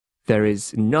there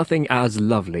is nothing as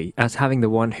lovely as having the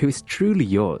one who is truly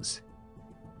yours.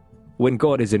 When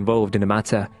God is involved in a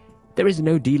matter, there is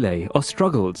no delay or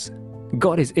struggles.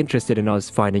 God is interested in us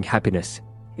finding happiness.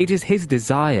 It is His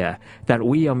desire that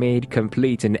we are made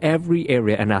complete in every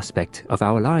area and aspect of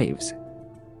our lives.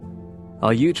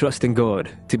 Are you trusting God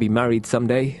to be married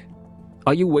someday?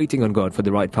 Are you waiting on God for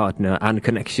the right partner and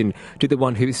connection to the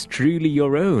one who is truly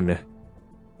your own?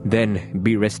 Then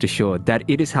be rest assured that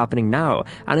it is happening now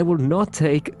and it will not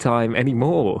take time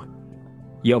anymore.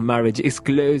 Your marriage is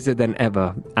closer than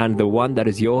ever and the one that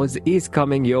is yours is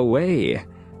coming your way.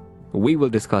 We will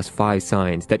discuss 5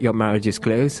 signs that your marriage is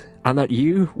close and that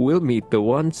you will meet the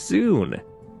one soon.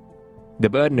 The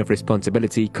burden of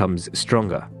responsibility comes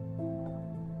stronger.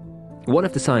 One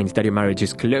of the signs that your marriage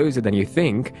is closer than you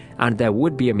think and there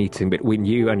would be a meeting between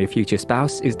you and your future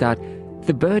spouse is that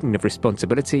the burden of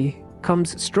responsibility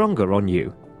comes stronger on you.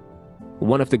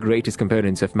 One of the greatest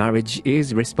components of marriage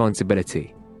is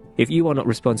responsibility. If you are not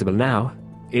responsible now,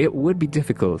 it would be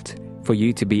difficult for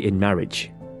you to be in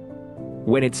marriage.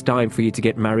 When it's time for you to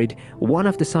get married, one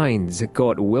of the signs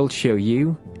God will show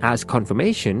you as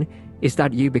confirmation is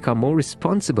that you become more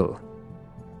responsible.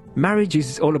 Marriage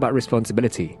is all about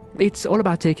responsibility. It's all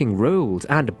about taking roles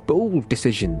and bold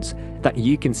decisions that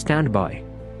you can stand by.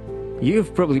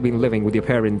 You've probably been living with your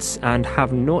parents and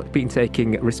have not been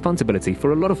taking responsibility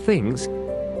for a lot of things.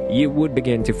 You would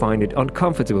begin to find it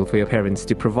uncomfortable for your parents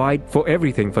to provide for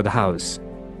everything for the house.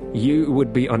 You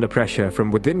would be under pressure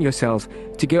from within yourself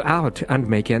to go out and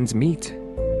make ends meet.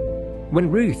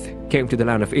 When Ruth came to the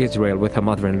land of Israel with her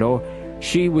mother-in-law,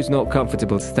 she was not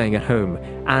comfortable staying at home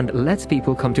and let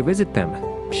people come to visit them.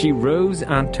 She rose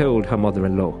and told her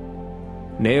mother-in-law,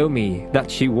 Naomi, that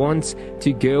she wants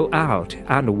to go out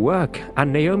and work,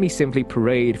 and Naomi simply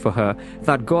prayed for her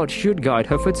that God should guide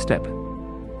her footstep.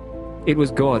 It was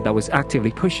God that was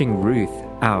actively pushing Ruth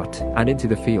out and into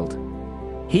the field.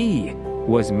 He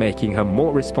was making her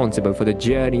more responsible for the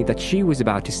journey that she was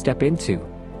about to step into.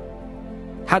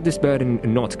 Had this burden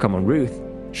not come on Ruth,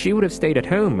 she would have stayed at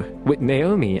home with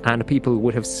Naomi and people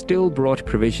would have still brought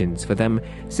provisions for them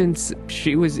since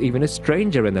she was even a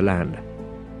stranger in the land.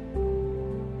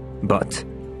 But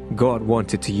God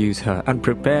wanted to use her and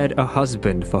prepared a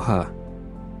husband for her.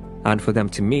 And for them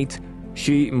to meet,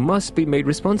 she must be made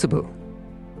responsible.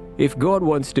 If God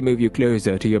wants to move you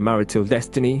closer to your marital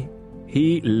destiny,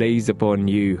 He lays upon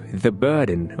you the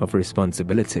burden of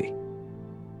responsibility.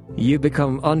 You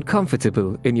become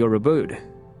uncomfortable in your abode.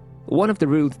 One of the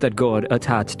rules that God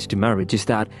attached to marriage is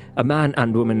that a man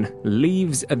and woman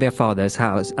leaves their father's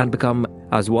house and become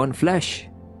as one flesh.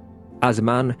 As a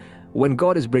man, when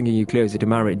God is bringing you closer to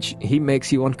marriage, He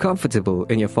makes you uncomfortable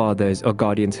in your father's or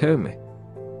guardian's home.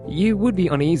 You would be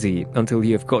uneasy until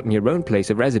you have gotten your own place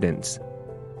of residence.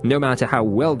 No matter how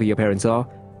wealthy your parents are,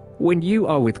 when you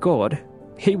are with God,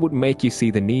 He would make you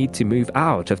see the need to move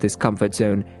out of this comfort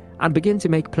zone and begin to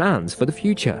make plans for the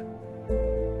future.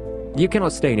 You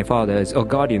cannot stay in your father's or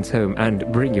guardian's home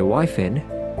and bring your wife in.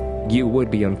 You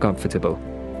would be uncomfortable.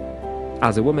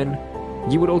 As a woman,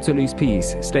 you would also lose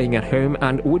peace staying at home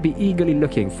and would be eagerly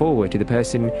looking forward to the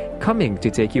person coming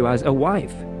to take you as a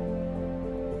wife.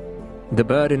 The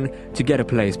burden to get a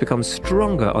place becomes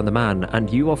stronger on the man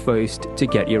and you are forced to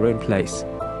get your own place.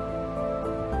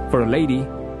 For a lady,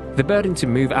 the burden to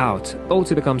move out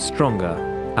also becomes stronger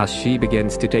as she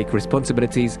begins to take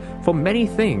responsibilities for many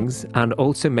things and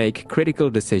also make critical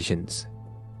decisions.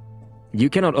 You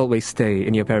cannot always stay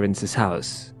in your parents'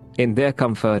 house, in their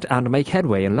comfort, and make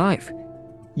headway in life.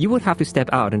 You would have to step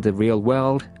out into the real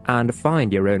world and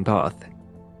find your own path.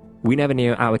 We never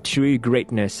know our true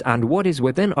greatness and what is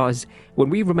within us when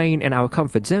we remain in our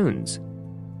comfort zones.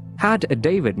 Had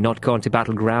David not gone to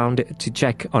battleground to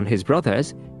check on his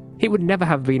brothers, he would never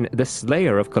have been the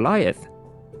slayer of Goliath.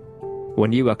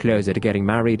 When you are closer to getting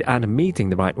married and meeting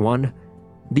the right one,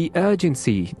 the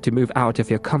urgency to move out of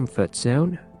your comfort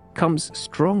zone comes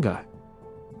stronger.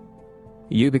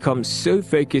 You become so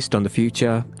focused on the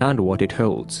future and what it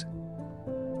holds.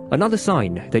 Another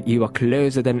sign that you are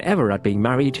closer than ever at being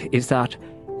married is that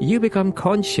you become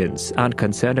conscious and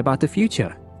concerned about the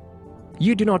future.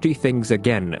 You do not do things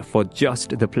again for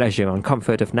just the pleasure and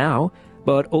comfort of now,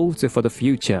 but also for the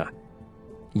future.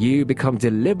 You become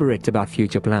deliberate about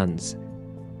future plans.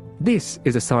 This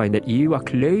is a sign that you are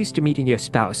close to meeting your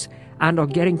spouse and are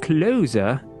getting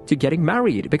closer to getting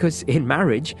married, because in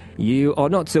marriage, you are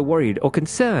not so worried or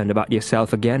concerned about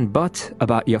yourself again, but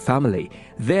about your family,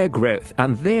 their growth,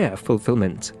 and their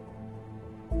fulfillment.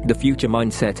 The future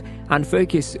mindset and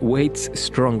focus weighs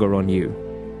stronger on you.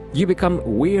 You become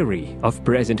weary of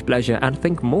present pleasure and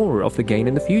think more of the gain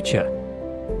in the future.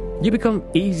 You become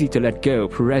easy to let go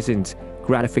present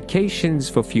gratifications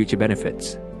for future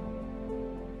benefits.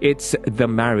 It's the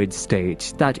marriage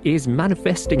stage that is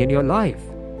manifesting in your life.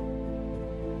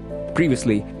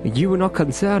 Previously, you were not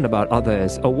concerned about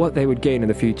others or what they would gain in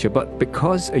the future, but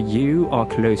because you are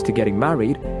close to getting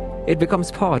married, it becomes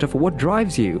part of what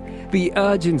drives you, the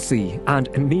urgency and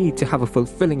need to have a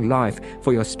fulfilling life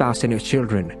for your spouse and your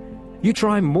children. You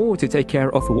try more to take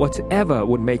care of whatever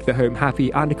would make the home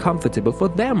happy and comfortable for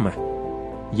them.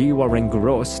 You are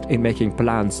engrossed in making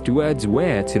plans towards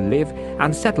where to live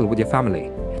and settle with your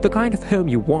family, the kind of home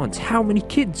you want, how many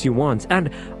kids you want, and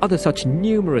other such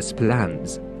numerous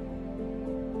plans.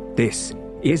 This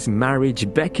is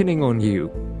marriage beckoning on you.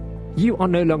 You are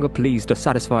no longer pleased or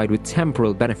satisfied with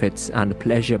temporal benefits and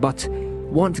pleasure, but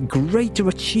want greater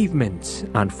achievements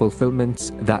and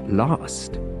fulfillments that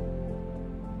last.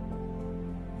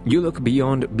 You look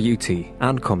beyond beauty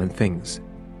and common things.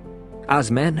 As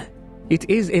men, it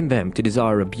is in them to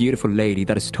desire a beautiful lady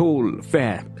that is tall,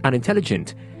 fair, and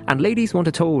intelligent, and ladies want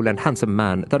a tall and handsome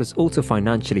man that is also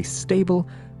financially stable.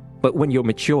 But when you're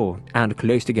mature and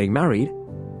close to getting married,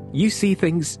 you see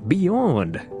things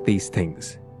beyond these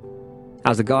things.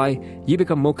 As a guy, you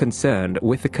become more concerned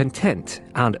with the content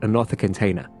and not the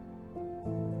container.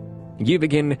 You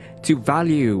begin to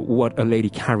value what a lady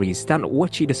carries than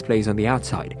what she displays on the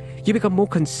outside. You become more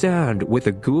concerned with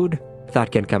the good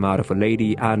that can come out of a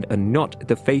lady and not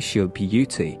the facial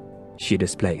beauty she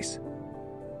displays.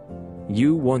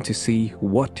 You want to see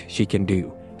what she can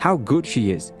do, how good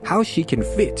she is, how she can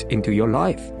fit into your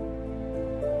life.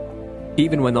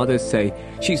 Even when others say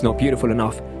she's not beautiful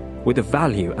enough, with the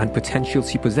value and potential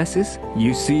she possesses,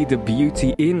 you see the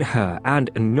beauty in her and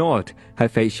not her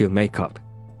facial makeup.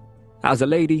 As a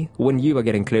lady, when you are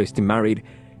getting close to married,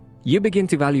 you begin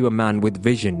to value a man with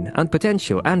vision and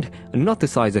potential and not the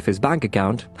size of his bank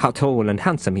account, how tall and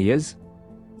handsome he is.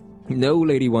 No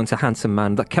lady wants a handsome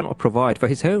man that cannot provide for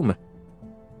his home.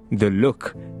 The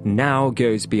look now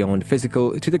goes beyond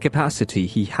physical to the capacity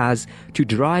he has to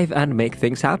drive and make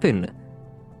things happen.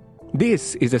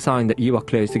 This is a sign that you are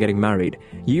close to getting married.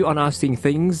 You are now seeing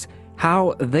things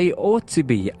how they ought to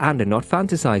be and not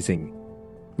fantasizing.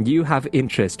 You have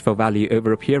interest for value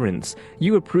over appearance.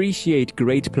 You appreciate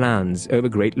great plans over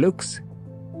great looks.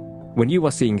 When you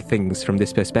are seeing things from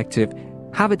this perspective,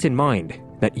 have it in mind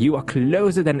that you are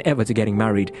closer than ever to getting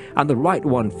married, and the right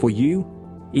one for you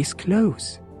is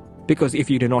close. Because if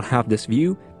you do not have this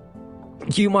view,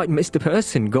 you might miss the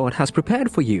person God has prepared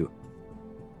for you.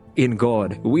 In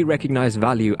God, we recognize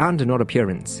value and not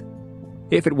appearance.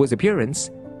 If it was appearance,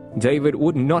 David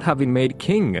would not have been made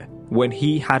king when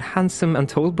he had handsome and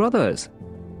tall brothers.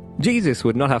 Jesus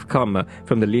would not have come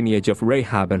from the lineage of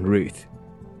Rahab and Ruth.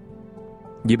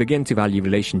 You begin to value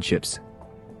relationships.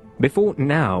 Before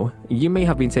now, you may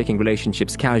have been taking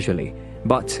relationships casually,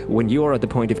 but when you are at the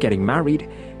point of getting married,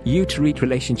 you treat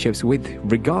relationships with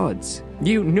regards.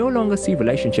 You no longer see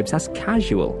relationships as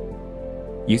casual.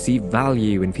 You see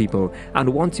value in people and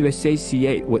want to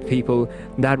associate with people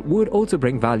that would also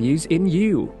bring values in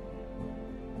you.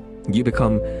 You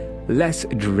become less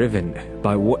driven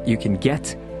by what you can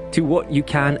get to what you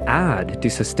can add to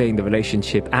sustain the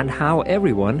relationship and how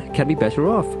everyone can be better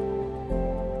off.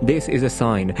 This is a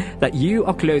sign that you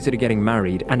are closer to getting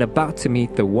married and about to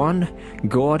meet the one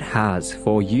God has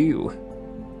for you.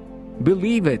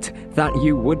 Believe it that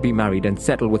you would be married and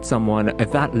settle with someone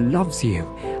that loves you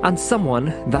and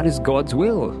someone that is God's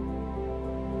will.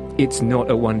 It's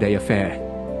not a one-day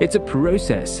affair. It's a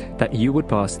process that you would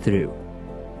pass through.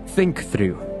 Think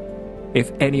through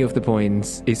if any of the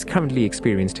points is currently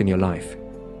experienced in your life.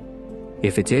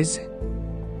 If it is,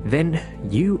 then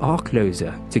you are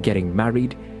closer to getting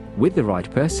married with the right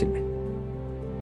person.